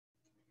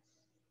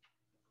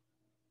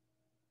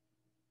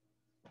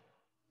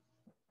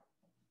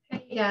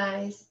Hey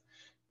guys,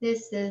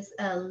 this is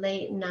a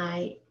late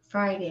night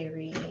Friday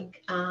reading.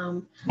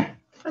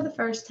 For the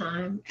first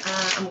time,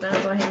 I'm going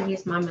to go ahead and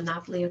use my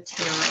Monopoly of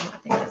Tarot. I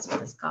think that's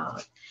what it's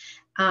called.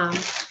 Um,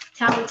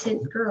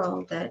 Talented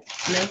girl that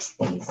makes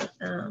these.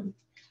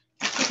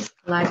 It's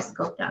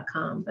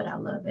kaleidoscope.com, but I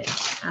love it.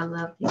 I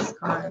love these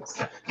cards.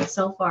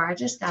 So far, I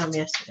just got them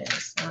yesterday,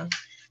 so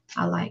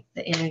I like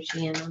the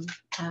energy in them.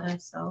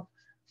 So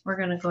we're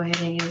going to go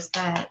ahead and use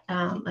that.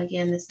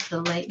 Again, this is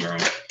a late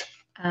night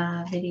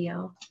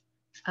video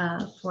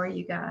for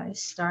you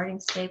guys. Starting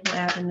Stable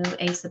Avenue,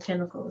 Ace of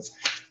Pentacles.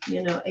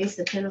 You know, Ace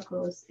of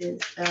Pentacles is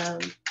a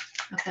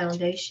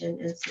foundation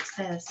and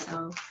success.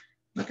 So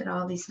look at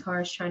all these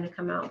cards trying to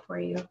come out for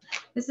you.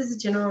 This is a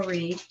general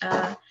read.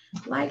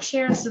 Like,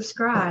 share, and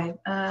subscribe.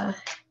 Trying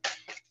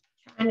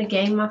to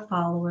gain my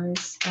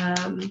followers.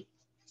 Because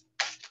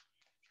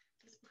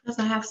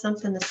I have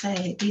something to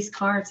say. These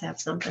cards have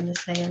something to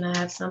say, and I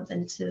have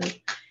something to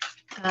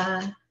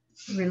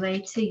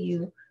relate to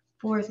you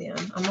for them.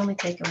 I'm only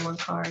taking one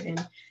card,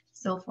 and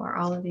so far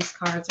all of these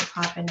cards are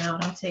popping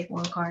out. I'll take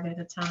one card at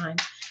a time.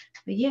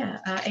 But yeah,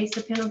 Ace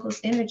of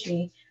Pentacles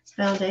energy,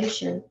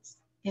 foundations,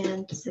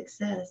 and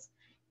success.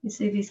 You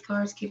see these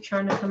cards keep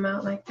trying to come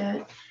out like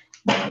that?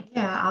 But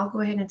yeah, I'll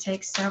go ahead and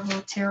take several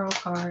tarot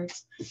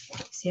cards.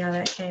 See how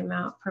that came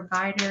out.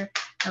 Provider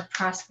of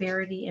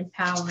prosperity and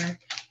power,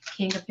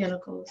 King of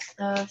Pentacles.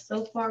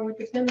 So far with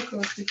the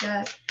Pentacles,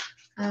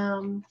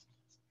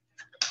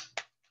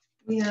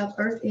 we have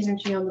Earth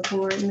energy on the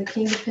board, and the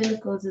King of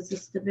Pentacles is a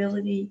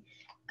stability,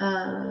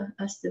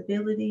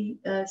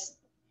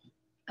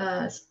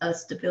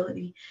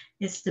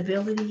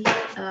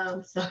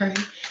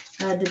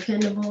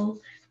 dependable,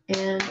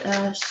 and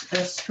a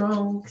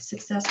strong,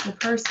 successful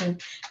person.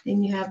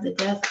 Then you have the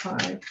Death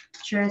card,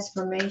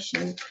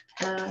 transformation,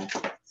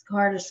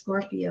 card of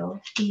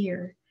Scorpio,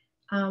 fear.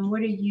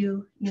 What are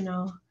you,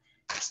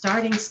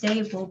 starting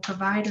stable,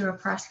 provider of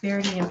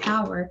prosperity and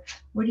power?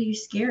 What are you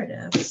scared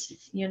of?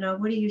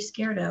 What are you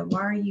scared of?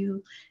 Why are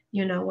you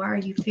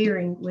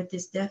fearing with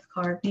this Death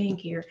card being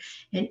here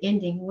and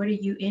ending? What are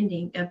you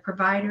ending? A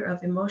provider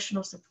of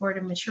emotional support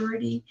and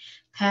maturity,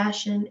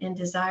 passion and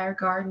desire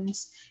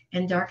gardens,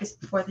 and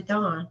darkest before the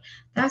dawn.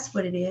 That's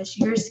what it is.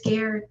 You're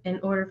scared in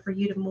order for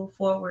you to move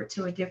forward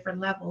to a different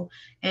level.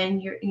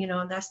 And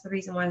that's the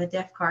reason why the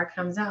Death card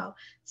comes out.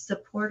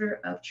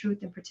 Supporter of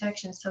truth and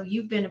protection. So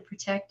you've been a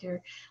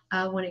protector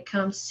when it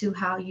comes to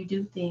how you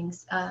do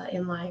things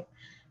in life.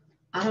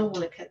 I don't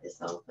want to cut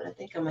this off, but I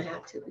think I'm gonna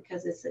have to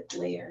because it's a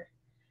glare.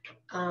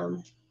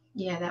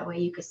 Yeah, that way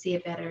you can see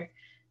it better.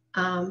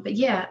 But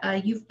yeah,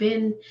 you've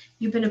been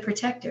a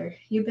protector.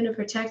 You've been a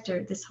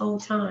protector this whole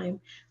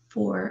time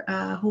for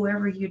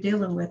whoever you're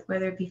dealing with,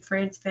 whether it be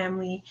friends,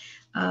 family,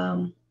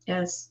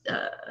 as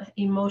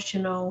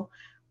emotional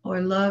or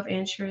love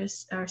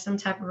interest or some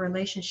type of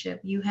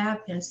relationship. You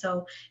have been.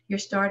 So you're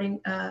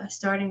starting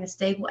the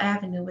stable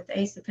avenue with the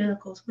Ace of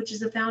Pentacles, which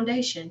is a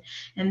foundation.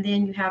 And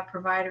then you have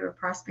provider of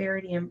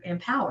prosperity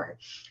and power,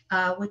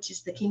 which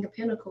is the King of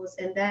Pentacles.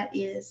 And that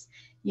is,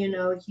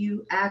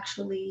 you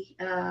actually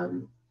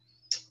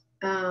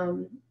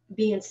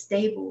being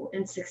stable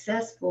and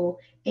successful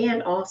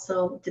and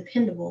also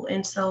dependable.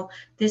 And so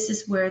this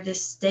is where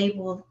this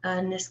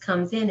stableness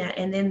comes in at.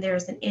 And then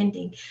there's an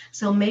ending.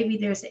 So maybe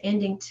there's an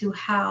ending to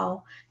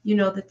how,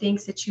 the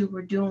things that you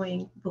were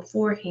doing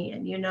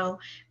beforehand,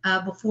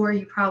 before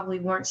you probably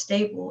weren't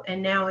stable.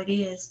 And now it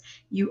is,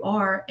 you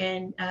are.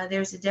 And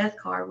there's a Death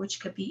card,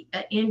 which could be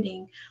an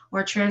ending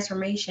or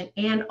transformation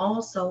and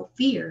also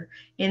fear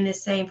in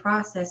this same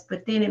process.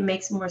 But then it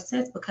makes more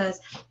sense because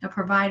a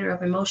provider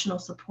of emotional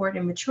support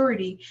and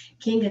maturity,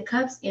 King of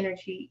Cups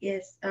energy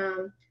is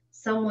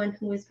someone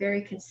who is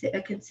very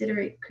a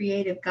considerate,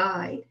 creative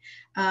guide,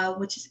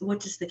 which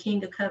is the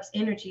King of Cups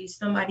energy,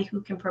 somebody who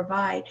can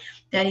provide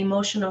that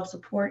emotional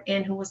support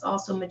and who is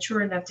also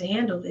mature enough to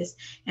handle this.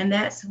 And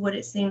that's what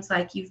it seems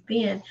like you've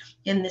been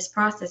in this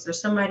process, or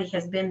somebody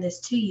has been this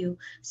to you.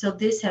 So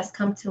this has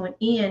come to an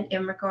end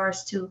in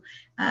regards to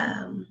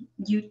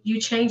you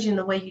changing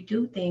the way you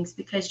do things,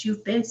 because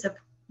you've been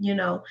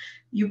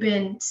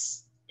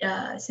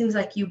it seems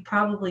like you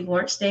probably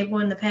weren't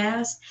stable in the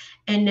past,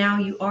 and now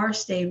you are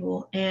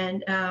stable.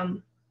 And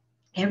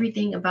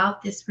everything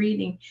about this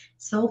reading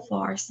so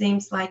far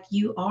seems like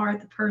you are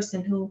the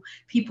person who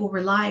people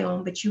rely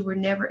on, but you were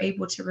never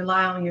able to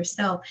rely on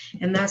yourself.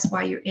 And that's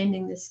why you're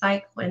ending this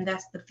cycle. And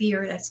that's the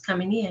fear that's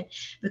coming in,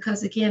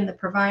 because again, the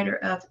provider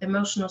of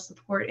emotional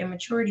support and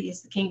maturity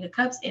is the King of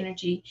Cups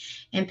energy,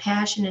 and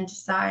passion and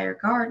desire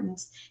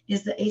gardens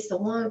is the Ace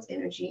of Wands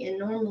energy. And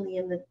normally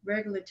in the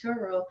regular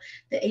tarot,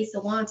 the Ace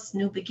of Wands is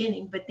new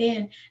beginning, but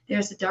then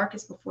there's the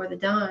darkest before the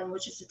dawn,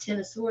 which is the Ten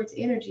of Swords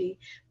energy,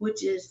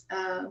 which is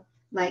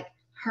like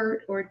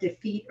hurt or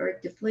defeat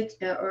or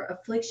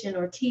affliction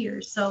or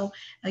tears. So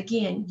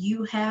again,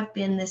 you have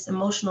been this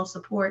emotional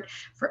support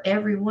for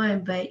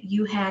everyone, but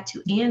you had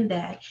to end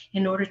that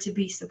in order to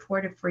be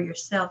supportive for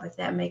yourself, if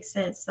that makes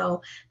sense.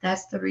 So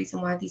that's the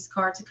reason why these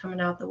cards are coming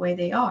out the way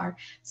they are.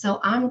 So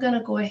I'm going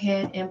to go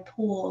ahead and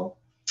pull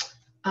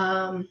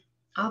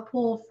I'll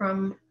pull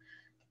from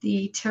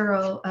the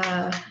tarot.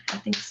 I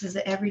think this is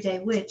the Everyday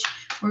Witch.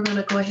 We're going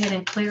to go ahead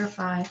and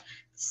clarify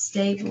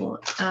stable,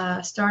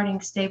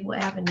 starting stable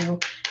avenue.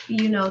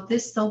 You know,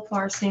 this so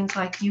far seems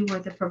like you were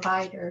the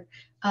provider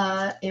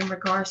in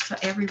regards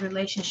to every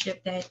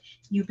relationship that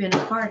you've been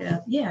a part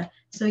of. Yeah.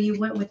 So you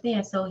went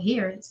within. So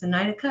here it's the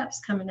Knight of Cups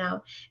coming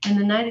out, and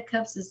the Knight of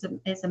Cups is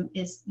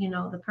you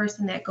know, the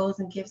person that goes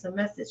and gives a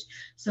message.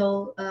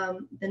 So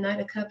the Knight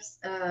of Cups.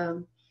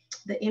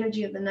 The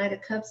energy of the Knight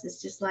of Cups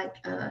is just like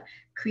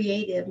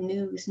creative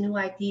news, new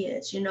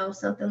ideas, you know,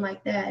 something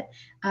like that.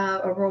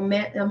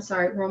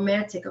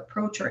 Romantic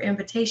approach or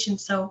invitation.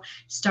 So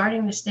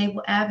starting the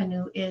stable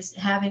avenue is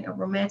having a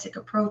romantic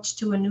approach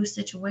to a new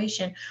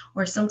situation,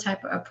 or some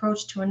type of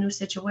approach to a new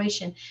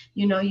situation.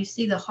 You know, you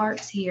see the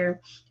hearts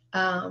here.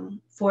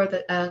 For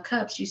the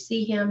cups, you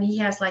see him, he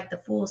has like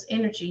the fool's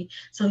energy,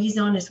 so he's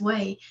on his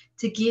way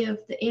to give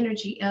the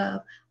energy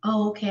of,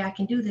 oh, okay, I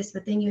can do this.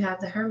 But then you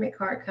have the Hermit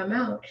card come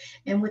out,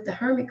 and with the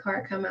Hermit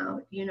card come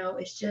out, you know,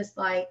 it's just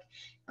like,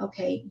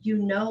 okay, you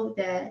know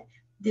that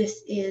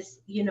this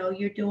is, you know,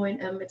 you're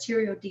doing a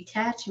material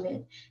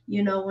detachment,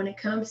 you know, when it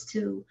comes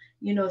to,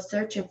 you know,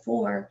 searching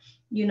for,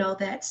 you know,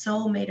 that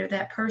soulmate or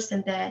that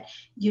person that,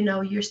 you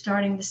know, you're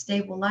starting the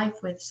stable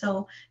life with.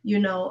 So, you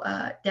know,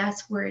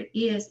 that's where it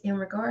is in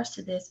regards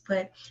to this.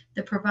 But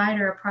the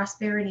provider of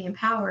prosperity and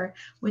power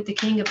with the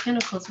King of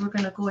Pentacles, we're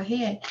going to go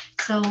ahead.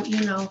 So,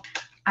 you know,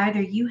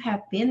 either you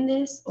have been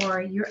this,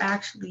 or you're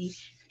actually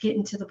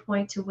getting to the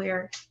point to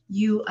where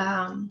you,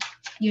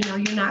 you know,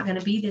 you're not going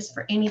to be this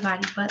for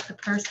anybody but the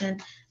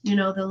person, you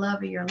know, the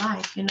love of your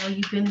life. You know,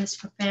 you've been this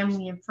for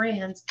family and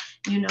friends,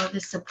 you know,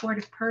 this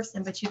supportive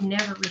person, but you've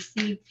never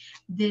received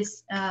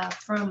this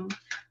from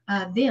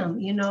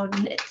them, you know,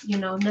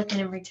 nothing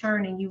in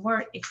return. And you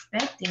weren't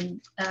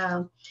expecting,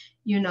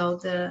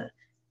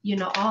 you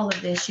know, all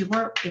of this. You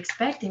weren't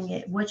expecting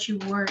it. What you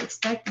were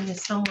expecting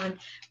is someone,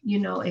 you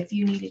know, if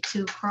you needed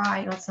to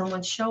cry on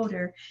someone's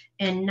shoulder,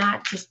 and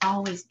not just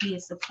always be a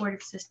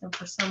supportive system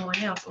for someone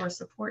else, or a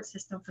support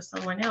system for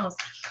someone else.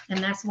 And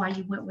that's why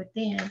you went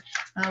within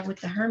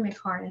with the Hermit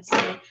card and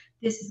said,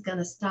 this is going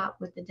to stop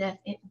with the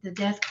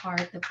death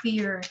card, the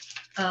fear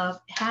of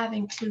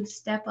having to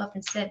step up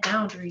and set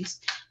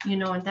boundaries, you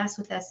know. And that's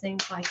what that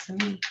seems like to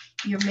me.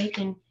 You're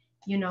making,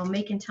 you know,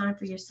 making time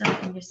for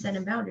yourself, and you're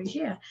setting boundaries.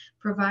 Yeah.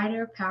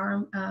 Provider,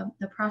 power,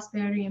 the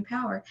prosperity and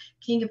power.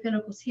 King of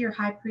Pentacles here,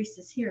 High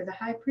Priestess here. The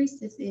High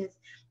Priestess is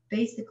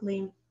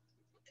basically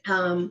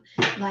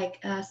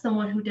like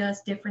someone who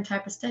does different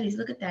type of studies.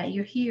 Look at that.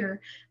 You're here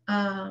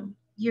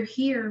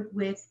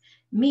with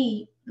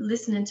me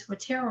listening to a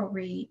tarot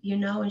read, you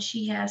know, and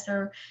she has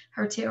her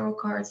tarot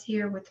cards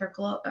here with her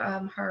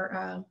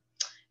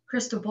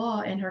crystal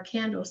ball and her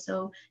candle.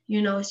 So,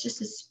 you know, it's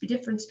just a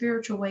different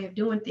spiritual way of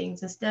doing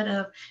things. Instead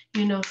of,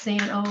 you know,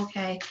 saying, oh,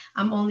 okay,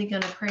 I'm only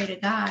going to pray to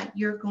God,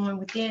 you're going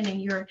within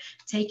and you're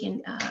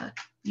taking,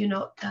 you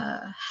know,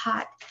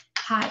 hot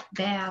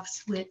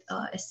baths with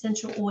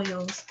essential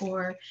oils,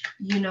 or,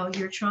 you know,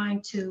 you're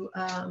trying to,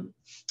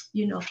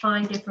 you know,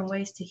 find different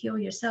ways to heal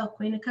yourself.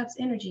 Queen of Cups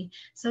energy.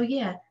 So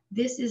yeah,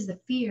 this is the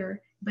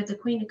fear, but the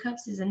Queen of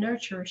Cups is a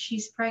nurturer.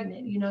 She's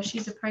pregnant, you know,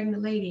 she's a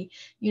pregnant lady.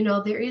 You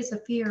know, there is a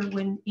fear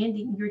when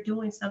you're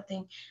doing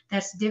something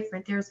that's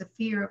different. There's a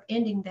fear of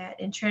ending that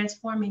and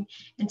transforming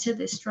into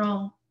this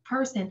strong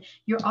person.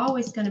 You're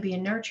always going to be a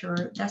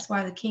nurturer. That's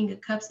why the King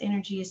of Cups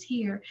energy is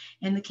here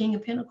and the King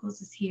of Pentacles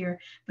is here.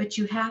 But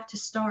you have to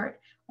start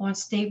on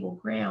stable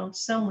ground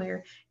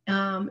somewhere.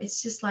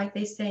 It's just like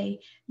they say,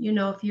 you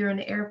know, if you're in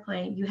an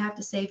airplane, you have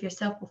to save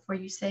yourself before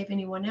you save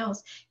anyone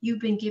else. You've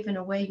been giving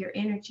away your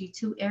energy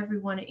to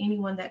everyone and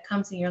anyone that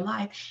comes in your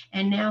life.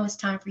 And now it's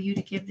time for you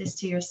to give this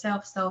to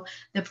yourself. So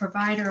the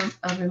provider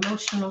of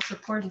emotional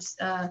support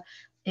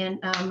and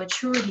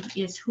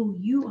maturity is who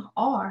you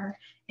are,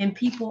 and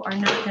people are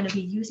not going to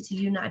be used to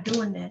you not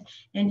doing that.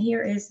 And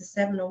here is the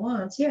Seven of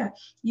Wands. Yeah,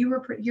 you're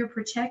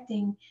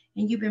protecting,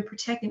 and you've been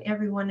protecting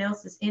everyone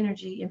else's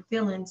energy and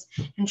feelings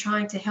and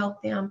trying to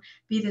help them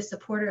be the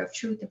supporter of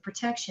truth and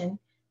protection.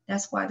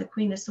 That's why the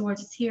Queen of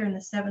Swords is here and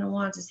the Seven of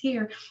Wands is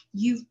here.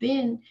 You've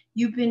been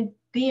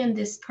being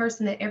this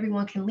person that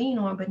everyone can lean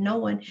on, but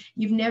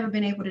you've never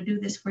been able to do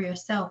this for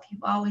yourself.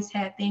 You've always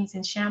had things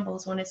in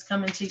shambles when it's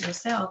coming to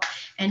yourself.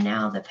 And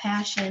now the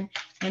passion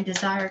and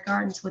desire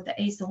gardens with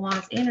the Ace of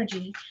Wands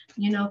energy,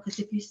 you know, because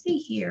if you see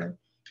here,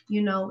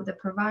 you know, the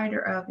provider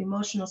of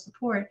emotional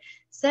support,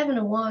 Seven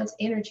of Wands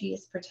energy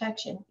is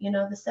protection. You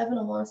know, the Seven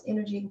of Wands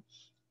energy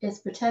is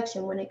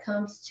protection when it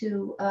comes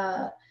to,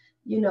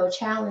 you know,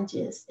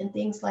 challenges and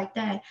things like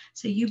that.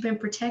 So you've been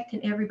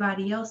protecting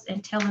everybody else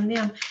and telling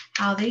them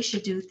how they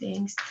should do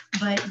things,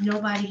 but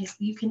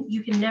you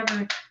can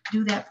never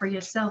do that for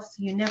yourself. So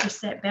you never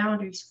set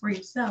boundaries for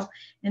yourself.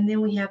 And then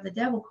we have the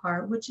Devil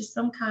card, which is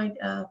some kind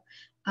of,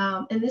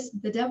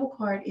 the Devil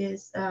card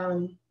is,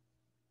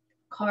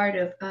 card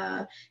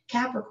of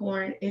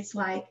Capricorn. It's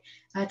like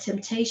a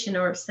temptation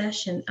or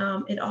obsession.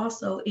 It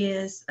also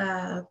is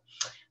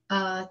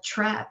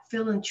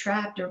feeling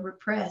trapped or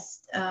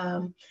repressed,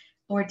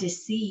 or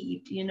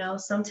deceived, you know,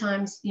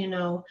 sometimes, you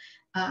know,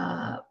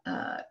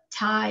 a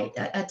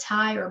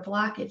tie or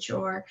blockage,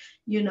 or,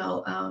 you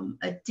know,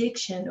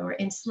 addiction or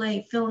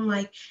enslaved, feeling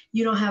like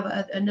you don't have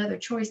another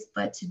choice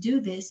but to do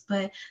this.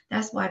 But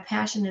that's why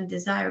passion and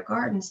desire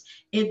gardens,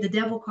 if the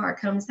devil card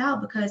comes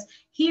out, because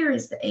here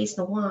is the Ace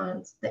of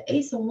Wands. The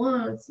Ace of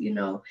Wands, you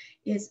know,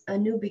 is a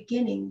new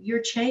beginning.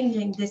 You're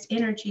changing this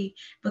energy,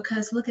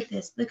 because look at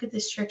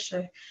this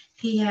trickster.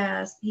 He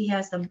has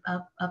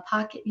a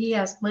pocket, he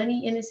has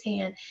money in his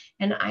hand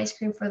and ice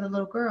cream for the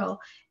little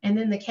girl. And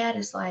then the cat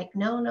is like,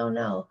 no, no,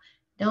 no,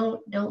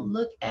 don't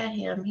look at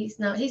him. He's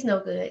no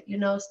good, you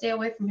know, stay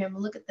away from him.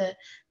 And look at the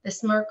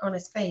smirk on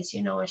his face,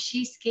 you know, and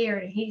she's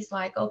scared, and he's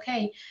like,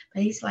 okay,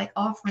 but he's like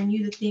offering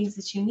you the things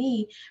that you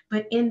need.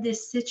 But in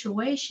this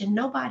situation,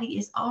 nobody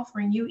is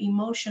offering you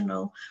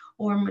emotional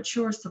or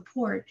mature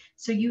support.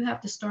 So you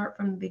have to start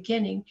from the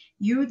beginning.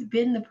 You've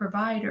been the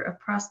provider of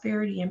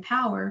prosperity and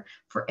power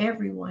for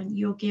everyone.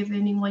 You'll give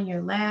anyone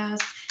your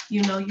last,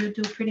 you know, you'll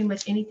do pretty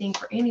much anything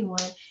for anyone.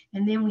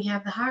 And then we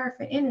have the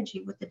Hierophant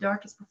energy with the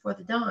darkest before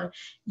the dawn.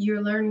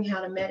 You're learning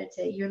how to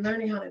meditate. You're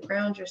learning how to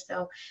ground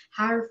yourself.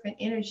 Hierophant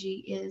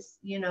energy is,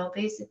 you know,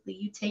 basically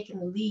you taking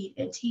the lead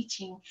and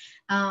teaching,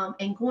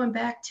 and going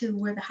back to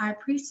where the high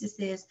priestess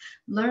is,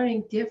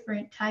 learning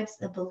different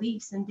types of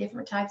beliefs and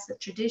different types of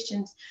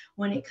traditions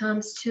when it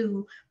comes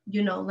to,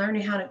 you know,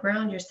 learning how to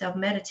ground yourself,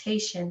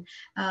 meditation,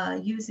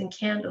 using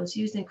candles,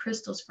 using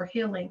crystals for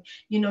healing,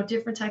 you know,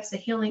 different types of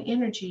healing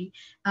energy.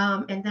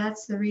 And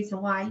that's the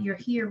reason why you're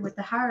here with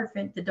the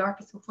Hierophant, the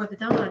darkest before the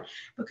dawn,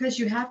 because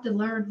you have to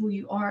learn who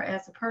you are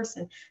as a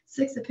person.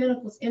 Six of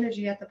Pentacles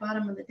energy at the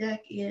bottom of the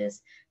deck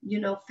is, you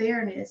know,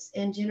 fairness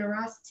and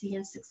generosity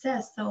and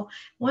success. So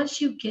once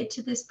you get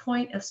to this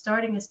point of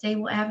starting a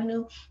stable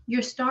avenue,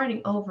 you're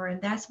starting over.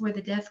 And that's where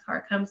the Death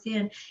card comes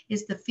in,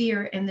 is the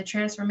fear and the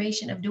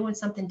transformation of doing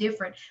something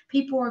different.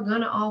 People are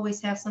going to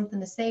always have something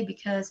to say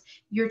because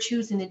you're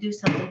choosing to do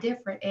something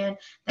different. And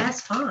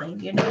that's fine.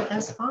 You know,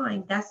 that's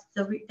fine. That's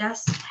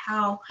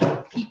how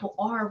people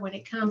are when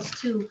it comes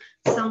to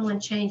someone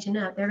changing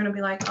up. They're going to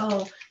be like,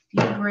 oh,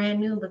 you're brand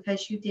new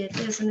because you did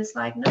this. And it's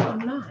like, no, I'm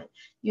not.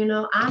 You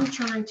know, I'm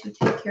trying to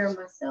take care of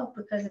myself,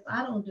 because if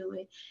I don't do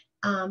it,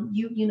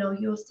 you know,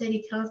 you'll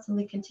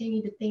constantly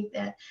continue to think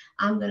that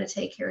I'm going to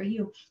take care of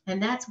you.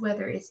 And that's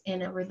whether it's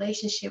in a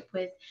relationship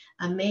with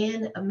a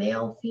man, a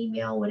male,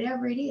 female,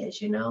 whatever it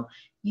is, you know,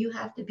 you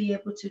have to be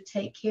able to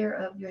take care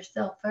of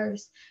yourself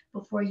first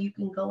before you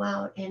can go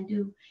out and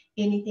do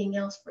anything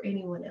else for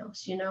anyone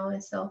else, you know.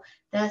 And so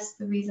that's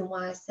the reason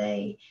why I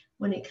say,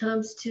 when it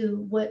comes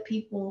to what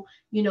people,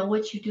 you know,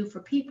 what you do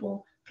for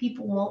people,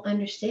 people won't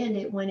understand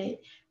it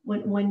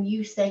when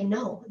you say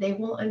no. They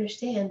won't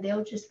understand.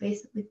 They'll just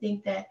basically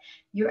think that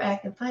you're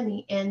acting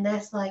funny, and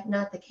that's like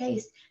not the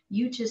case.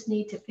 You just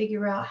need to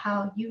figure out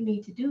how you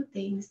need to do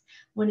things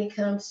when it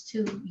comes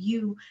to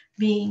you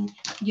being,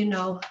 you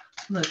know,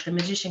 look, the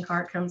Magician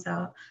card comes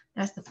out.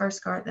 That's the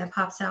first card that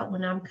pops out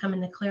when I'm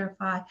coming to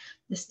clarify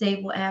the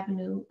stable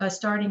avenue,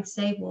 starting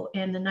stable,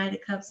 and the Knight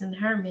of Cups and the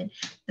Hermit.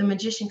 The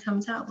Magician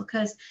comes out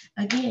because,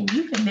 again,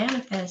 you can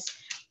manifest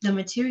the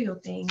material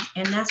thing,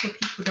 and that's what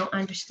people don't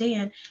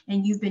understand.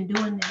 And you've been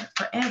doing that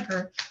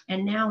forever,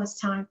 and now it's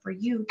time for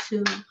you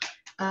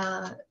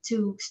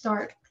to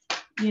start,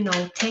 you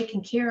know,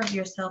 taking care of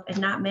yourself and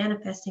not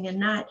manifesting and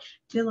not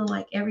feeling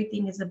like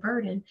everything is a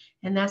burden.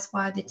 And that's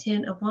why the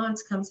 10 of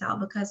Wands comes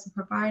out, because the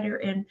provider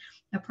and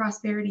the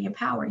prosperity and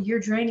power, you're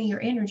draining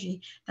your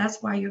energy.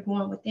 That's why you're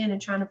going within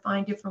and trying to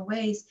find different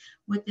ways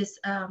with this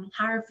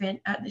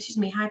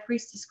High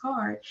Priestess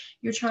card.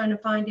 You're trying to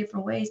find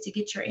different ways to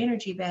get your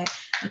energy back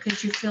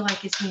because you feel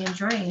like it's being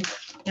drained.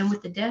 And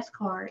with the Death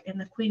card and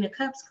the Queen of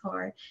Cups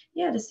card,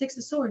 yeah, the Six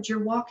of Swords,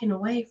 you're walking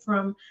away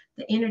from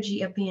the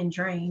energy of being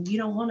drained. You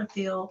don't want to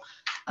feel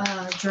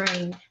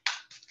drained,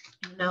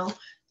 you know.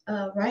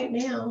 Right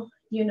now,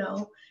 you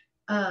know,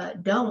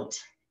 Don't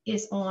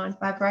is on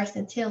by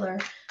Bryson Tiller,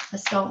 a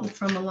song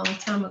from a long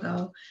time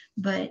ago.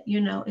 But,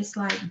 you know, it's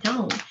like,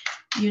 don't,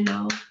 you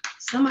know,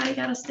 somebody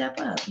got to step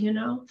up, you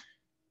know.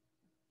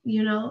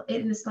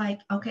 It's like,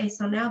 okay,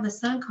 so now the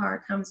Sun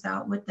card comes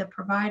out with the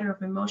provider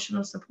of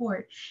emotional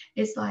support.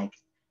 It's like,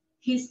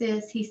 he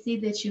says he see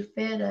that you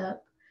fed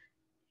up.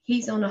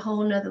 He's on a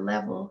whole nother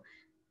level.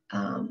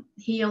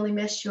 He only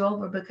messed you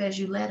over because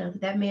you let him.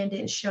 That man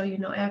didn't show you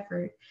no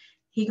effort.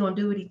 He gonna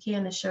do what he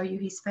can to show you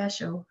he's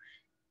special,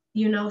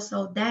 you know.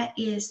 So that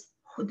is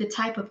the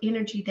type of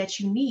energy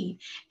that you need.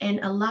 And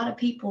a lot of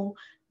people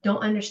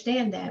don't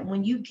understand that.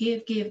 When you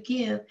give,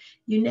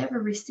 you never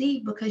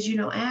receive because you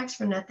don't ask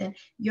for nothing.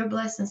 Your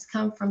blessings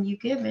come from you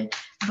giving,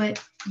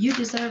 but you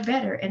deserve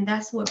better. And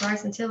that's what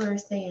Bryson Tiller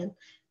is saying.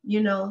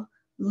 You know,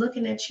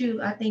 looking at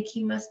you, I think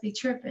he must be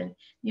tripping,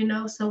 you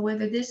know. So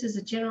whether this is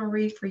a general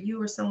read for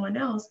you or someone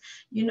else,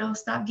 you know,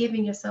 stop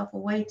giving yourself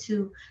away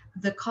to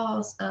the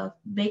cause of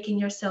making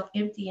yourself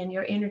empty and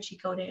your energy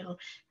go down.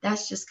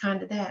 That's just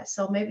kind of that.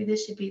 So maybe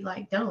this should be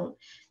like, don't,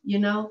 you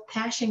know,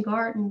 passion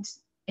gardens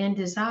and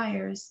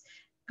desires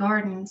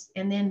gardens,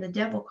 and then the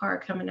devil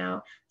card coming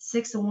out,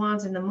 6 of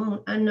Wands and the moon,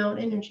 unknown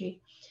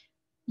energy.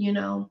 You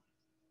know,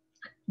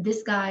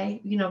 this guy,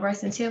 you know,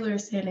 Bryson Tiller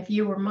is saying, if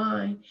you were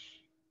mine,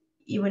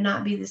 you would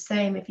not be the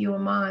same. If you were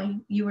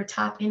mine, you were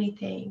top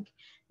anything,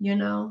 you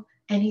know.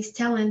 And he's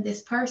telling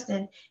this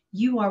person,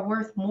 you are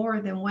worth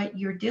more than what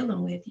you're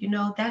dealing with. You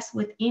know, that's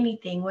with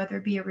anything, whether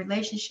it be a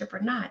relationship or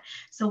not.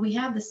 So we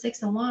have the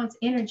 6 of Wands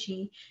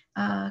energy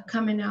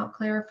coming out,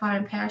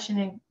 clarifying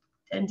passion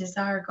and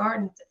desire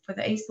garden for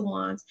the Ace of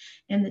Wands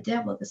and the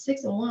devil. The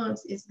 6 of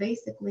Wands is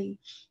basically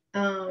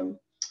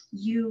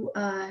you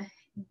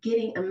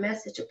getting a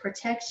message of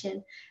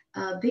protection,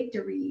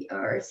 victory,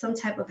 or some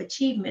type of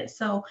achievement.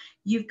 So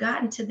you've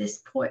gotten to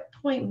this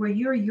point where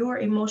you're your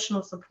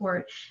emotional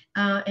support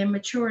and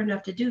mature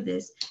enough to do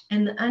this.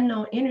 And the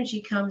unknown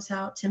energy comes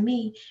out to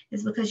me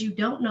is because you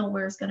don't know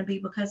where it's going to be,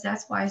 because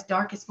that's why it's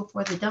darkest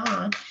before the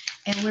dawn.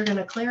 And we're going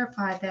to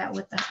clarify that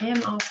with the,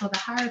 and also the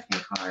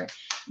Hierophant card,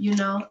 you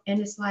know. And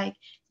it's like,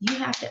 you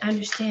have to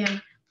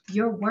understand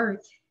your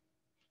worth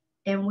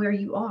and where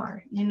you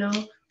are, you know.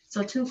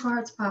 So 2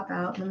 cards pop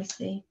out. Let me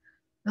see.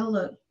 Oh,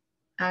 look.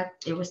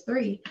 It was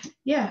 3.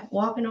 Yeah,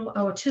 walking away.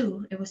 Oh,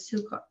 2. It was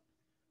 2 cards.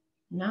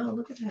 No,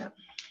 look at that.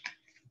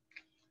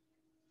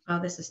 Oh,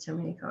 this is too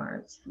many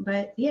cards.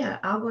 But yeah,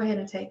 I'll go ahead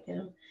and take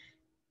them.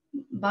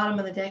 Bottom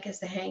of the deck is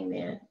the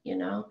Hangman, you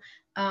know.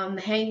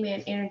 The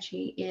Hangman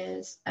energy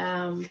is,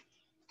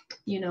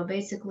 you know,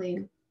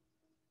 basically,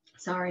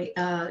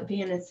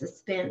 being in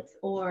suspense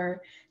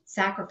or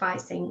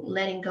sacrificing,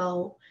 letting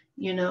go,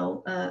 you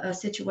know, a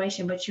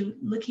situation. But you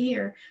look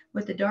here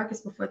with the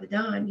darkest before the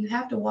dawn, you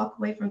have to walk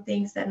away from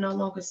things that no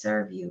longer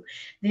serve you.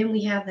 Then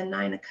we have the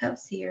 9 of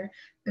Cups here,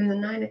 and the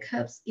 9 of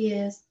Cups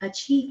is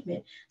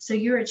achievement. So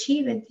you're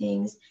achieving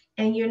things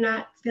and you're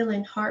not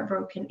feeling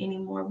heartbroken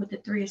anymore with the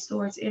 3 of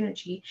Swords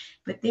energy.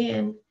 But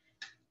then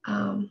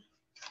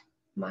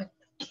my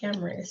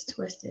camera is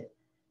twisted.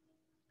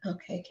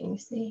 Okay, can you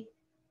see?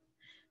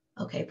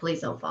 Okay,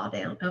 please don't fall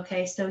down.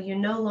 Okay, so you're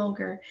no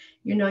longer,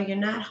 you know, you're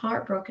not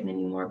heartbroken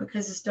anymore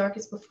because it's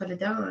darkest before the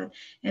dawn.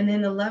 And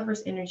then the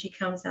Lover's energy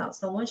comes out.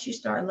 So once you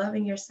start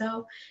loving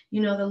yourself,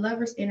 you know, the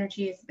Lover's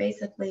energy is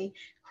basically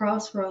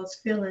crossroads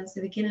feelings,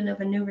 the beginning of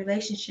a new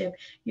relationship.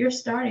 You're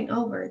starting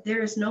over.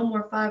 There is no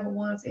more 5 of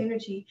Wands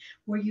energy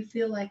where you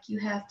feel like you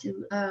have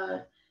to,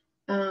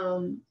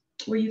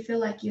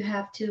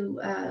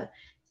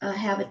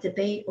 have a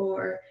debate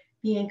or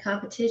be in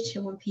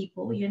competition with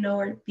people, you know,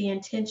 or be in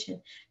tension.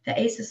 The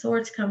Ace of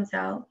Swords comes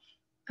out.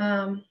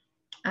 I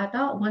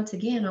thought once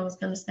again I was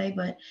going to say,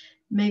 but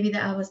maybe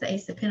that was the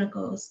Ace of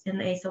Pentacles and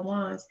the Ace of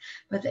Wands.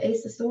 But the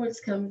Ace of Swords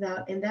comes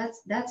out, and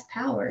that's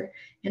power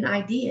and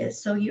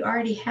ideas. So you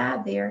already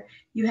have there,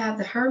 you have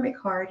the Hermit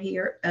card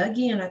here.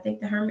 Again, I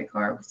think the Hermit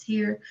card was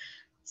here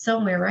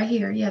somewhere right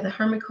here. Yeah, the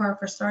Hermit card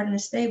for starting a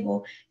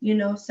stable, you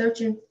know,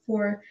 searching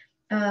for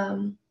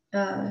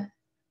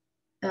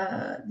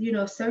you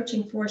know,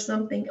 searching for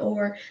something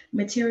or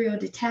material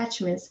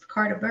detachments,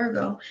 card of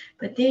Virgo.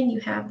 But then you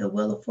have the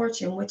Wheel of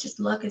Fortune, which is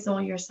luck is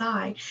on your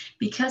side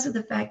because of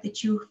the fact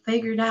that you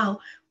figured out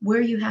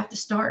where you have to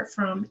start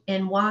from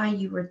and why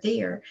you were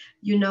there.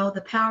 You know,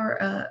 the power,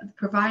 the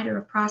provider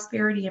of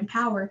prosperity and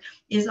power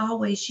is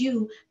always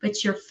you,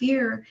 but your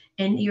fear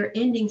and you're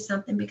ending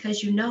something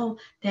because you know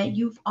that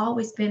you've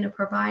always been a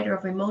provider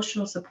of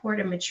emotional support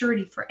and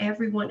maturity for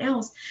everyone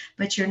else,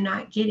 but you're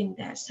not getting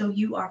that. So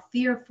you are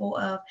fearful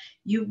of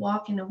you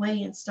walking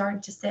away and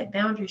starting to set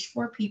boundaries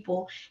for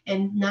people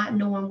and not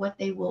knowing what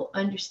they will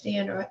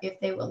understand or if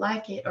they will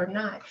like it or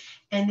not.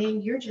 And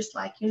then you're just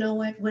like, you know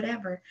what,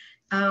 whatever.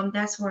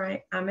 That's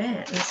where I'm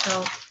at. And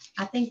so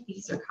I think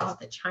these are called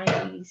the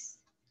Chinese,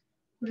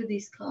 what are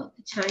these called?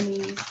 The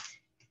Chinese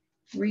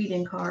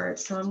reading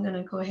cards. So I'm going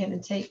to go ahead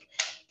and take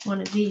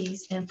one of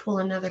these and pull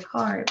another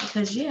card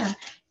because, yeah,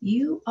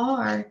 you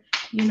are,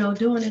 you know,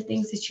 doing the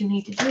things that you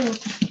need to do.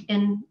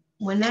 And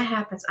when that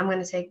happens, I'm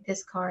going to take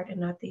this card and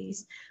not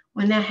these.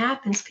 When that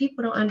happens,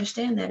 people don't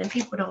understand that and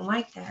people don't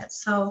like that.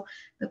 So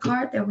the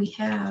card that we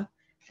have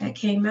that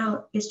came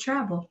out is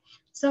travel.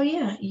 So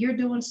yeah, you're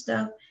doing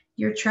stuff,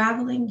 you're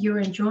traveling, you're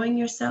enjoying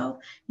yourself.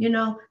 You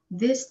know,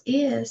 this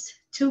is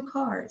 2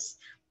 cards.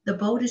 The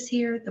boat is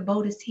here, the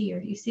boat is here.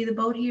 You see the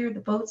boat here, the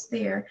boat's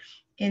there.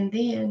 And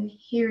then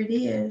here it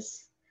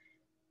is.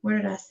 Where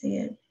did I see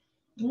it?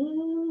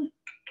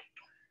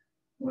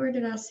 Where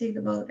did I see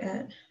the boat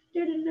at?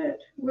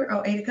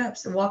 Oh, 8 of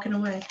Cups, walking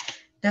away.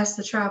 That's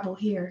the travel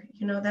here.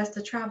 You know, that's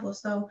the travel.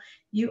 So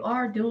you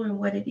are doing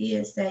what it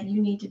is that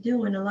you need to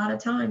do. And a lot of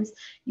times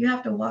you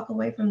have to walk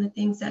away from the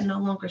things that no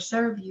longer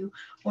serve you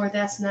or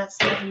that's not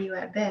serving you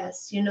at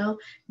best. You know,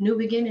 new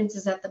beginnings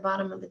is at the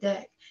bottom of the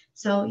deck.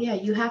 So yeah,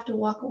 you have to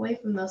walk away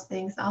from those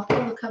things. I'll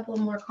pull a couple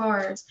more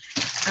cards.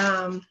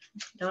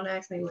 Don't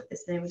ask me what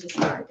this name of this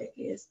card deck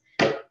is.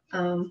 But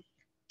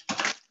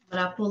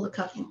I'll pull a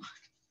couple.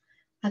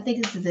 I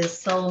think this is the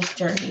Soul's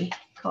Journey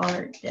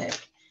card deck.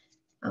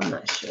 I'm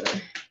not sure.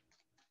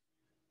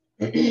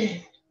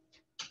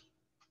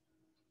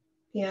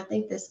 Yeah, I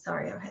think this,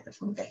 sorry, I had to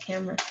move that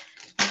camera.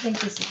 I think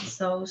this is the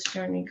Soul's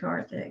Journey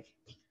card deck.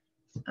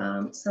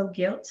 So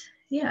guilt.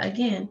 Yeah,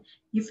 again,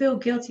 you feel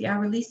guilty. I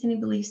release any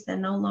beliefs that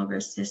no longer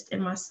assist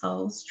in my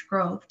soul's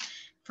growth.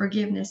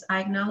 Forgiveness.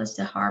 I acknowledge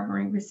that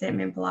harboring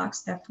resentment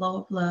blocks that flow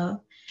of love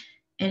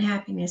and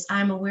happiness.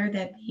 I'm aware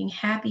that being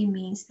happy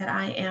means that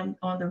I am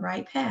on the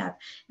right path.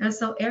 And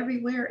so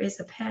everywhere is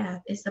a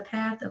path. It's a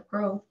path of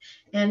growth.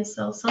 And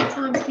so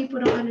sometimes people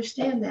don't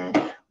understand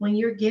that when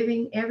you're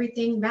giving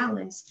everything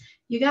balance,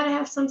 you got to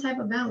have some type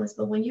of balance.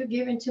 But when you're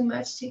giving too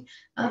much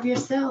of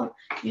yourself,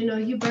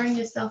 you burn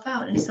yourself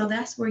out. And so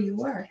that's where you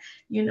were.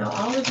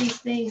 All of these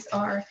things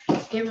are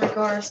in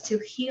regards to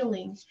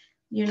healing,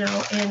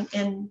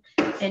 and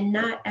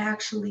not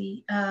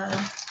actually,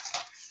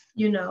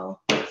 you know,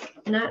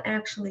 not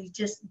actually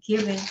just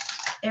giving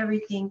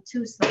everything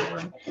to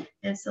someone.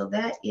 And so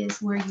that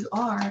is where you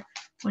are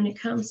when it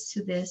comes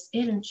to this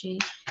energy.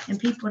 And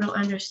people don't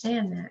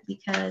understand that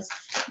because,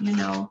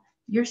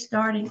 you're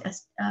starting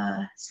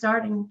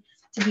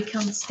to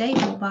become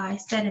stable by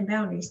setting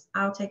boundaries.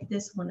 I'll take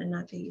this one and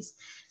not these.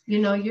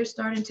 You're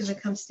starting to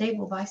become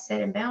stable by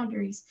setting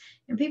boundaries,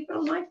 and people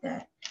don't like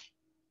that.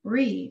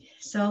 Read.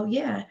 So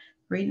yeah,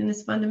 reading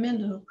is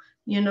fundamental.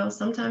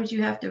 Sometimes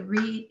you have to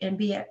read and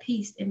be at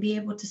peace and be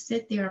able to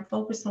sit there and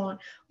focus on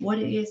what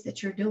it is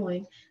that you're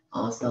doing.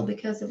 Also,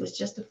 because it was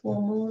just a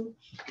full moon,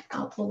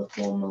 I'll pull a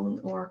full moon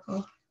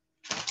oracle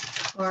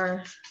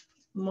or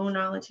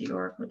moonology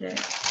oracle deck.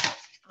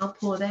 I'll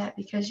pull that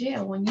because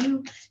yeah, when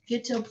you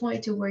get to a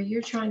point to where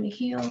you're trying to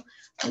heal,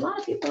 a lot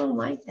of people don't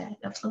like that.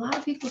 A lot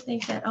of people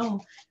think that,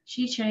 oh,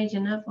 she's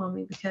changing up on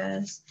me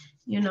because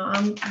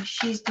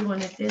she's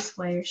doing it this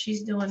way or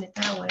she's doing it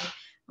that way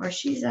or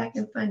she's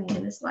acting funny.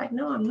 And it's like,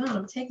 no, I'm not.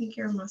 I'm taking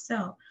care of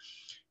myself.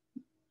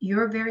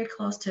 You're very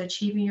close to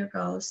achieving your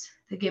goals.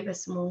 The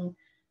gibbous moon.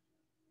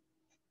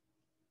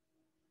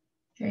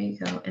 There you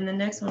go. And the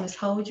next one is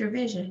hold your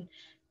vision.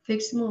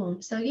 Fixed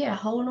moon. So yeah,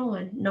 hold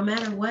on. No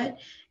matter what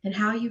and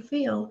how you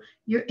feel,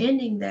 you're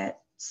ending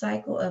that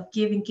cycle of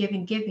giving,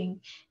 giving,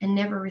 giving, and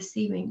never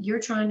receiving.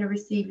 You're trying to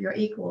receive your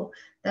equal.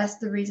 That's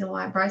the reason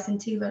why Bryson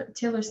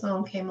Tiller's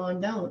song came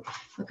on Don't,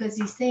 because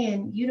he's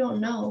saying you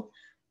don't know,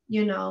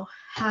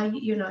 how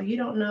you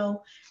don't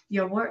know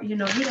your worth. You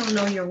don't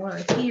know your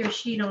worth. He or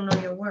she don't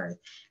know your worth.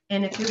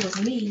 And if it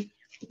was me,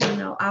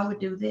 I would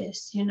do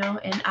this, and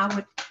I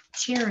would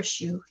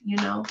cherish you.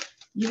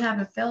 You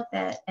haven't felt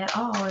that at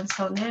all. And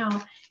so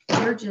now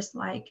you're just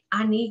like,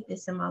 I need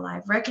this in my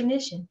life.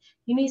 Recognition.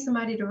 You need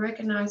somebody to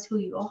recognize who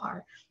you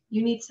are.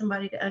 You need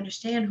somebody to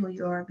understand who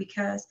you are,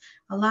 because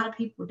a lot of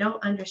people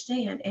don't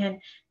understand. And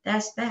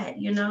that's that,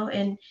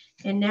 and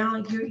now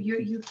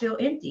you feel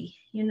empty,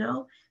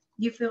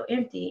 you feel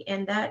empty.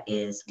 And that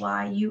is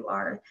why you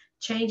are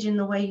changing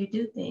the way you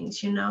do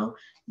things.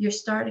 You're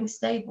starting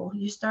stable.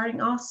 You're starting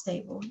off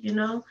stable,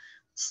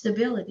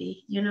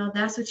 stability,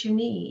 that's what you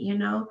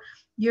need.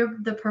 You're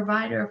the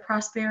provider of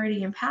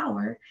prosperity and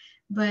power,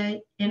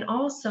 and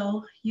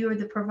also you're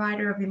the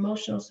provider of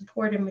emotional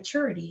support and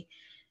maturity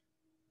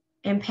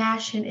and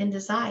passion and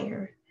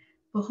desire.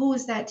 But who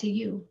is that to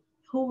you?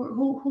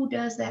 Who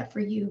does that for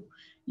you?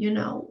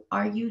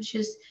 Are you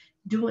just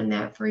doing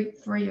that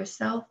for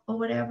yourself or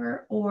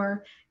whatever?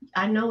 Or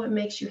I know it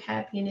makes you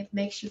happy and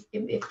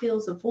it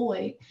fills a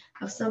void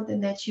of something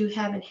that you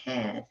haven't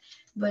had,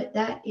 but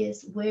that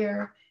is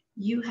where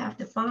you have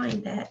to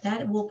find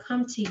that will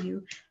come to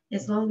you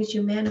as long as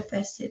you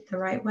manifest it the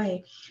right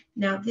way.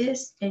 Now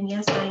this, and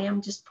yes, I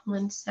am just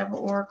pulling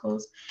several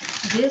oracles.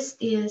 This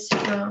is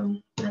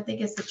from, I think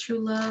it's the True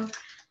Love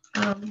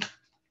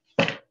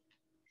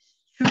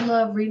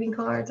reading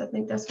cards. I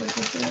think that's what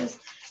this is.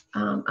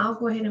 I'll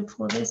go ahead and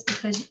pull this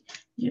because,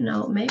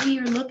 maybe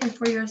you're looking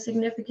for your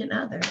significant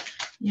other,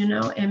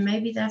 and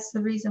maybe that's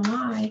the reason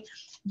why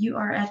you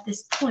are at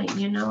this point,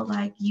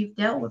 like you've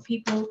dealt with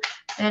people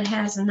that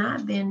has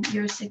not been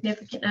your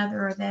significant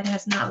other or that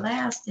has not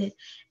lasted.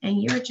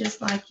 And you're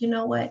just like,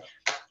 what,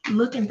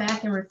 looking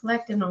back and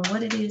reflecting on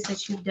what it is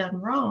that you've done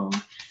wrong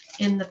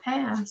in the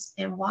past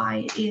and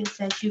why it is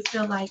that you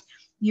feel like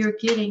you're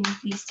getting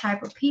these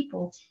type of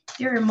people.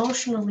 They're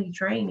emotionally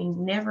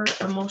draining, never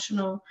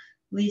emotionally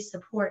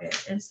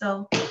supportive. And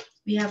so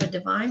we have a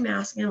divine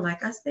masculine,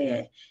 like I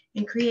said,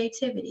 and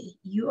creativity.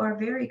 You are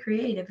very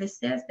creative. It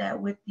says that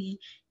with the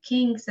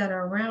kings that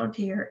are around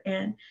here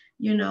and,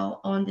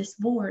 on this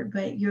board,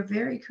 but you're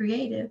very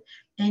creative.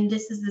 And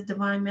this is the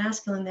divine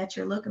masculine that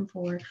you're looking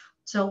for.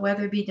 So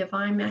whether it be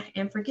divine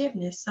and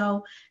forgiveness.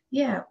 So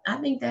yeah, I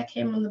think that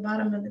came on the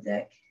bottom of the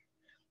deck.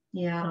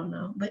 Yeah, I don't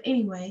know. But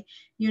anyway,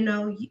 and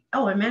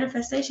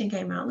manifestation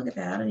came out. Look at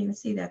that. I didn't even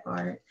see that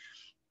card.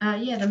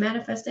 Yeah, the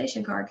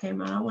manifestation card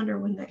came out. I wonder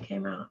when that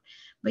came out.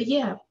 But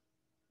yeah,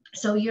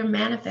 so you're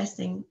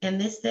manifesting.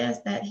 And this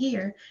says that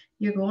here,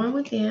 you're going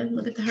within.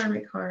 Look at the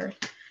Hermit card.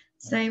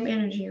 Same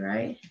energy,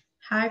 right?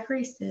 High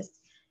Priestess.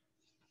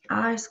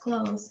 Eyes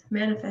closed.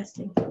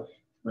 Manifesting.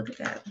 Look at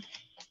that.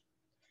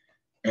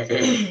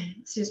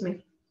 Excuse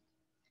me.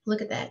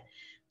 Look at that.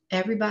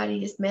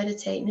 Everybody is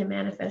meditating and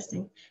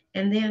manifesting.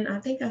 And then I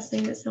think I've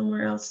seen it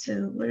somewhere else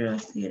too. Where did I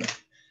see it?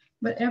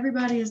 But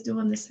everybody is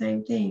doing the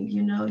same thing.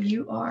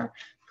 You are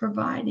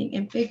providing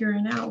and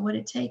figuring out what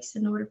it takes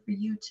in order for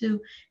you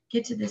to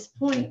get to this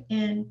point.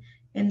 And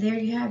there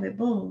you have it.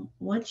 Boom.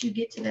 Once you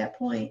get to that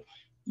point,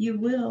 you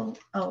will,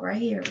 oh,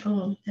 right here,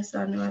 boom. That's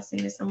how I know I've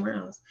seen it somewhere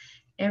else.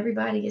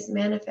 Everybody is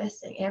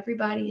manifesting.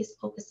 Everybody is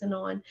focusing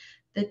on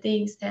the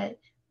things that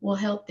will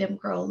help them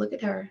grow. Look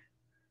at her.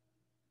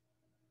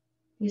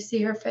 You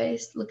see her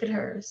face? Look at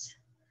hers.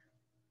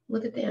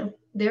 Look at them.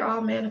 They're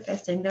all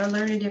manifesting. They're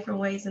learning different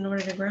ways in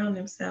order to ground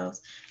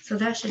themselves. So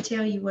that should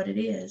tell you what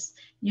it is.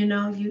 You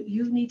know,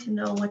 you need to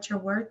know what your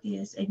worth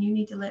is, and you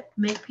need to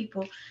make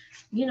people,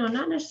 you know,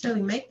 not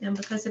necessarily make them,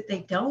 because if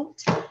they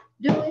don't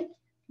do it,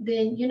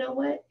 then you know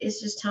what?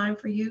 It's just time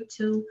for you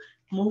to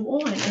move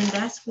on. And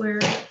that's where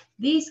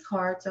these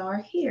cards are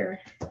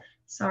here.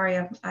 Sorry,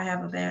 I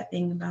have a bad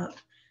thing about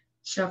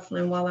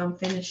shuffling while I'm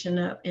finishing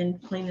up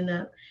and cleaning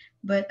up.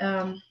 But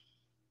hold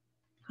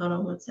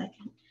on one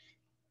second.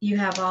 You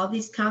have all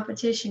these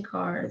competition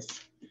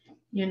cards,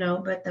 you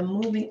know, but the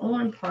moving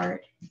on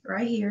part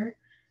right here,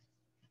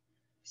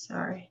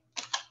 sorry,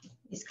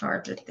 these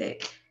cards are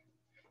thick.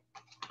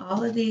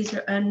 All of these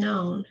are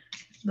unknown,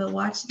 but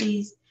watch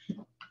these.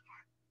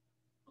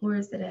 Where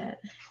is it at?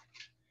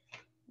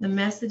 The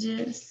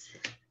messages,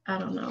 I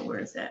don't know where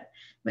it's at.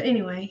 But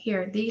anyway,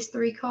 here, these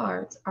three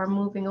cards are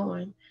moving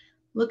on.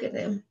 Look at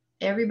them.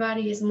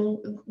 Everybody is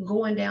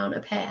going down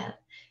a path.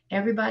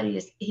 Everybody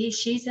is,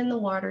 she's in the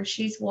water.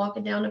 She's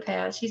walking down the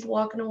path. She's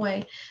walking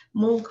away.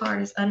 Moon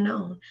card is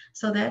unknown.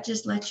 So that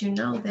just lets you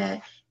know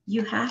that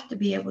you have to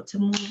be able to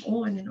move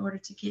on in order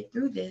to get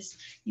through this.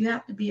 You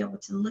have to be able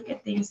to look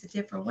at things a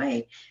different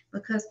way,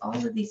 because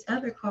all of these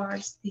other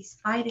cards, these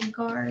fighting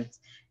cards,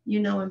 you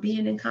know, and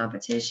being in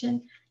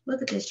competition,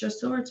 look at this. Your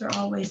swords are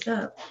always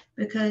up,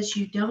 because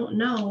you don't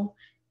know,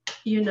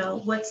 you know,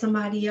 what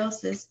somebody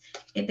else's,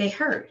 they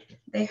hurt,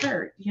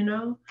 you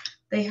know,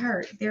 they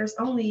hurt. There's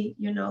only,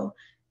 you know,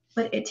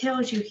 but it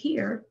tells you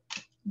here,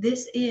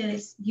 this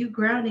is you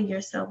grounding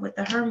yourself with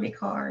the Hermit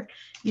card.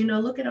 You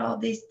know, look at all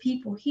these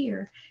people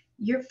here.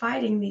 You're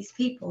fighting these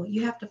people.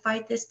 You have to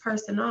fight this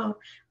person off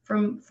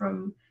from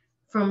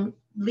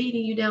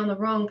leading you down the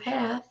wrong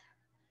path,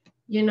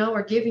 you know,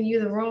 or giving you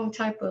the wrong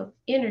type of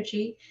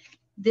energy.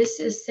 This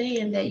is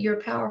saying that you're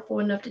powerful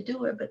enough to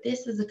do it, but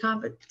this is a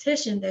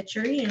competition that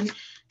you're in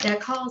that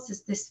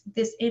causes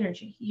this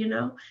energy, you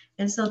know?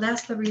 And so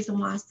that's the reason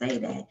why I say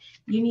that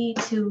you need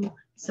to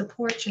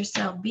support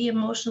yourself, be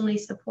emotionally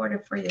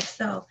supportive for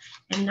yourself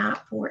and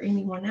not for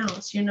anyone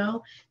else, you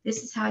know?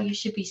 This is how you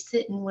should be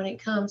sitting when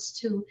it comes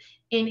to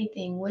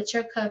anything, with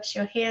your cups,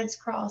 your hands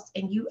crossed,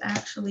 and you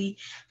actually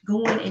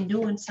going and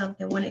doing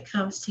something when it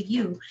comes to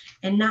you,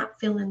 and not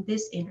feeling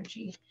this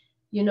energy.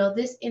 You know,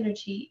 this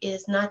energy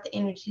is not the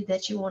energy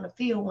that you want to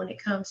feel when it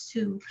comes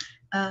to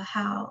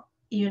how,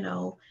 you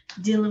know,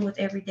 dealing with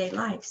everyday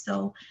life.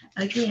 So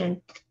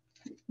again,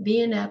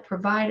 being a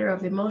provider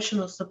of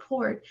emotional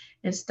support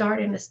and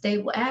starting a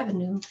stable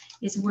avenue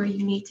is where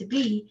you need to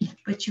be,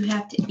 but you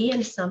have to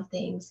end some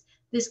things.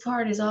 This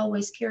card is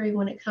always scary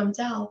when it comes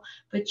out,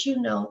 but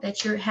you know that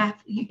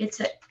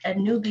it's a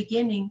new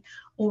beginning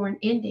or an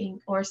ending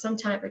or some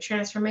type of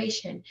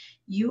transformation.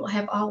 You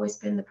have always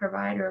been the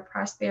provider of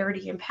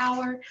prosperity and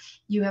power.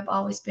 You have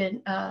always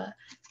been,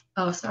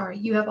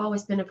 you have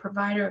always been a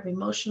provider of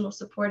emotional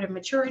support and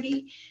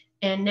maturity.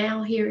 And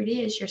now here it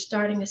is, you're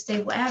starting a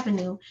stable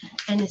avenue,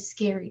 and it's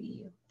scary to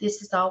you. This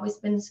has always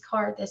been this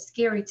card that's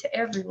scary to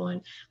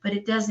everyone, but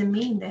it doesn't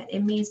mean that. It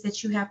means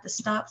that you have to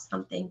stop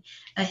something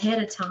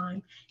ahead of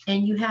time,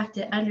 and you have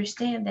to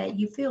understand that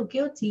you feel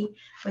guilty,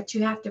 but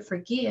you have to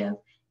forgive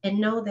and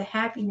know that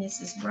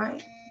happiness is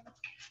bright.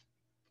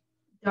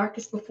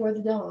 Darkest before the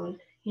dawn,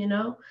 you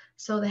know?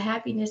 So the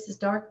happiness is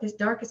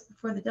darkest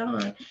before the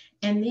dawn,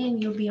 and then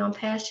you'll be on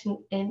passion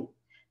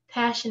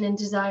and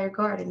desire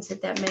gardens,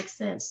 if that makes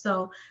sense.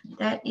 So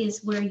that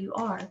is where you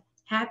are.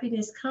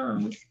 Happiness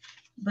comes,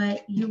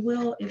 but you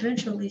will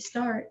eventually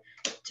start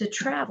to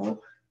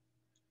travel,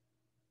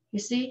 you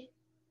see?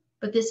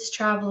 But this is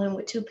traveling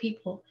with two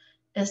people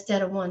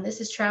instead of one.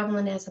 This is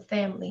traveling as a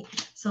family.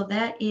 So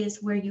that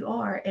is where you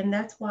are. And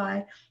that's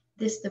why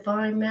this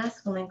divine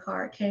masculine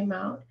card came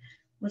out,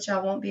 which I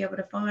won't be able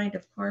to find,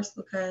 of course,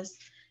 because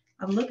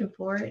I'm looking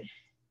for it.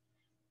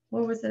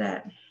 Where was it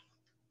at?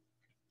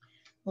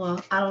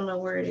 Well, I don't know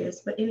where it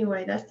is, but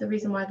anyway, that's the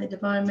reason why the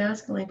divine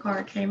masculine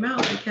card came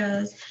out,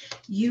 because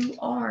you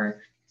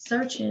are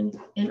searching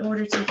in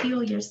order to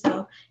heal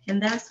yourself.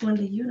 And that's when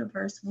the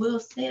universe will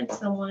send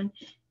someone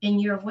in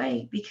your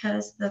way,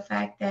 because the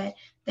fact that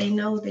they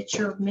know that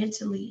you're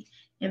mentally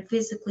and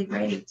physically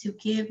ready to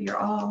give your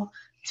all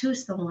to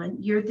someone.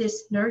 You're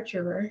this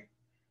nurturer.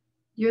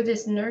 You're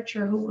this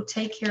nurturer who will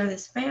take care of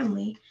this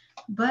family,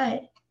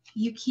 but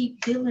you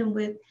keep dealing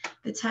with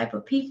the type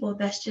of people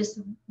that's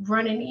just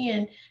running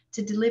in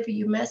to deliver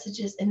you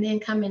messages and then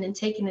coming and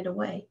taking it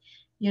away.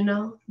 You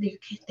know,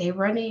 they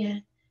run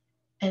in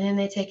and then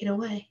they take it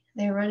away.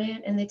 They run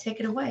in and they take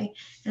it away.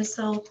 And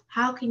so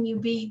how can you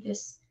be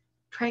this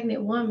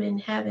pregnant woman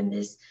having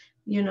this,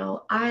 you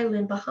know,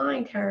 island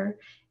behind her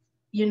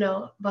you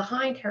know,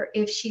 behind her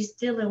if she's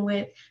dealing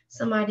with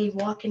somebody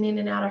walking in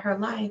and out of her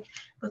life,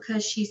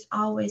 because she's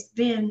always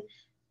been,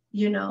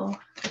 you know,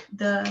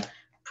 the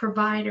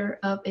provider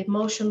of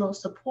emotional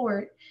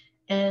support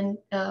and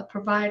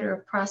provider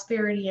of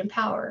prosperity and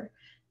power,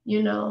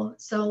 you know.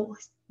 So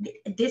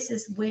this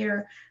is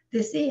where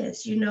this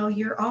is, you know,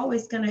 you're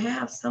always going to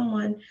have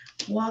someone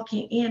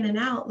walking in and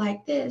out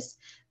like this,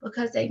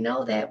 because they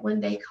know that when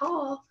they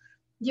call,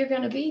 you're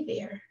going to be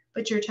there,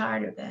 but you're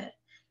tired of that.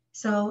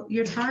 So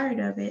you're tired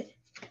of it.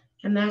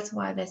 And that's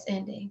why that's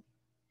ending.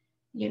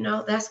 You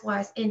know, that's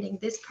why it's ending.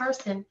 This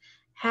person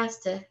has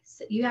to,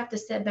 you have to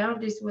set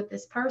boundaries with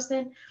this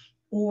person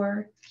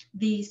or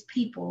these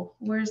people.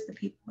 Where's the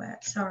people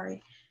at?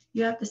 Sorry.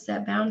 You have to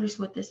set boundaries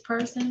with this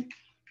person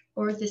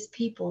or this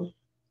people,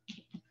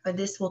 or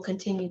this will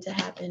continue to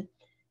happen.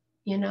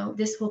 You know,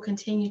 this will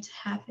continue to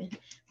happen.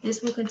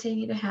 This will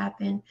continue to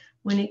happen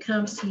when it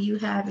comes to you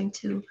having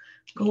to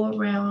go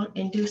around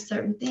and do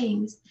certain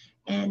things.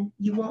 And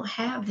you won't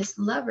have this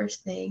lovers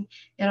thing.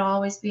 It'll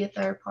always be a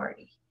third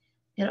party.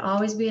 It'll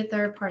always be a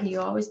third party.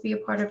 You'll always be a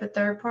part of a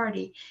third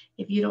party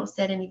if you don't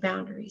set any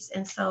boundaries.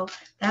 And so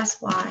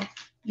that's why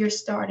you're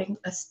starting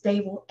a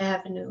stable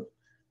avenue.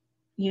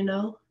 You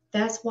know,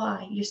 that's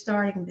why you're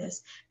starting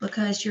this,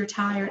 because you're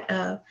tired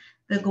of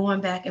the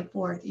going back and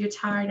forth. You're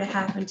tired of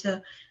having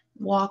to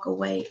walk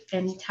away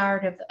and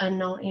tired of the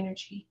unknown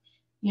energy.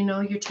 You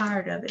know, you're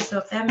tired of it. So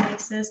if that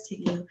makes sense to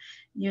you,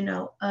 you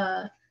know,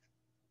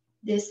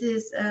 this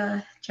is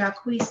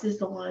Jacquees is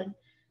the one.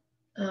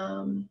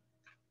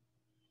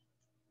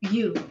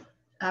 You,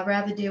 I'd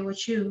rather deal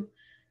with you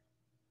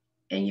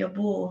and your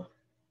bull.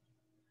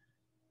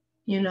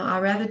 You know,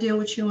 I'd rather deal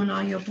with you and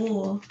all your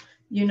bull,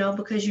 you know,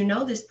 because you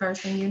know this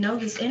person, you know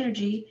this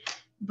energy,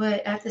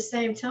 but at the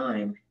same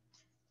time,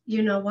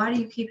 you know, why do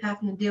you keep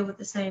having to deal with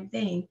the same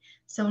thing?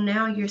 So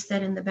now you're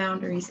setting the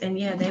boundaries, and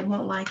yeah, they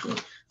won't like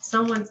it.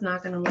 Someone's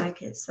not going to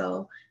like it.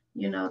 So,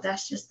 you know,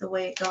 that's just the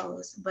way it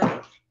goes.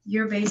 But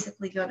you're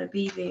basically going to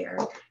be there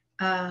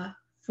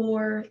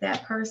for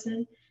that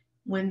person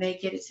when they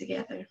get it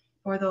together,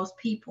 or those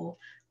people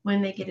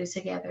when they get it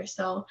together.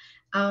 So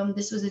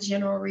this was a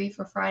general read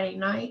for Friday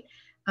night.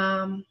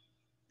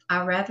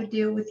 I'd rather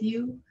deal with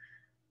you,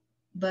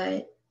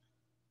 but,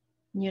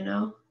 you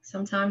know,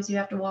 sometimes you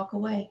have to walk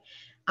away.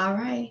 All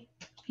right.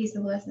 Peace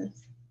and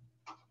blessings.